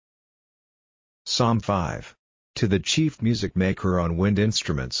Psalm 5. To the chief music maker on wind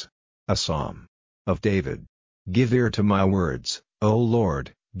instruments. A psalm of David. Give ear to my words, O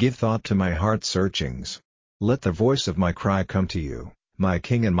Lord, give thought to my heart's searchings. Let the voice of my cry come to you, my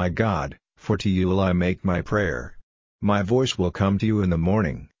King and my God, for to you will I make my prayer. My voice will come to you in the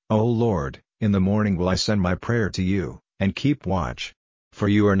morning, O Lord, in the morning will I send my prayer to you, and keep watch. For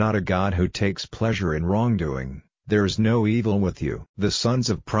you are not a God who takes pleasure in wrongdoing, there is no evil with you. The sons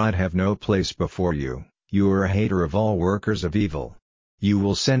of pride have no place before you, you are a hater of all workers of evil. You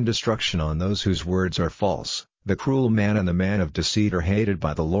will send destruction on those whose words are false, the cruel man and the man of deceit are hated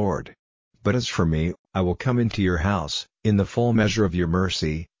by the Lord. But as for me, I will come into your house, in the full measure of your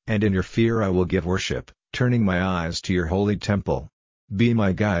mercy, and in your fear I will give worship, turning my eyes to your holy temple. Be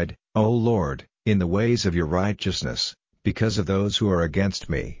my guide, O Lord, in the ways of your righteousness, because of those who are against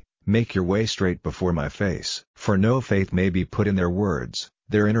me. Make your way straight before my face. For no faith may be put in their words,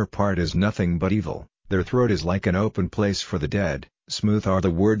 their inner part is nothing but evil, their throat is like an open place for the dead, smooth are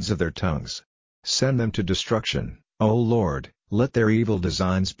the words of their tongues. Send them to destruction, O Lord, let their evil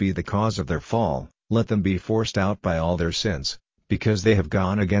designs be the cause of their fall, let them be forced out by all their sins, because they have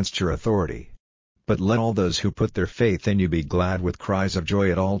gone against your authority. But let all those who put their faith in you be glad with cries of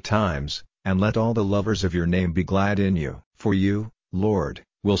joy at all times, and let all the lovers of your name be glad in you. For you, Lord,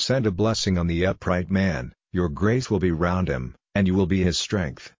 will send a blessing on the upright man, your grace will be round him, and you will be his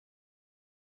strength.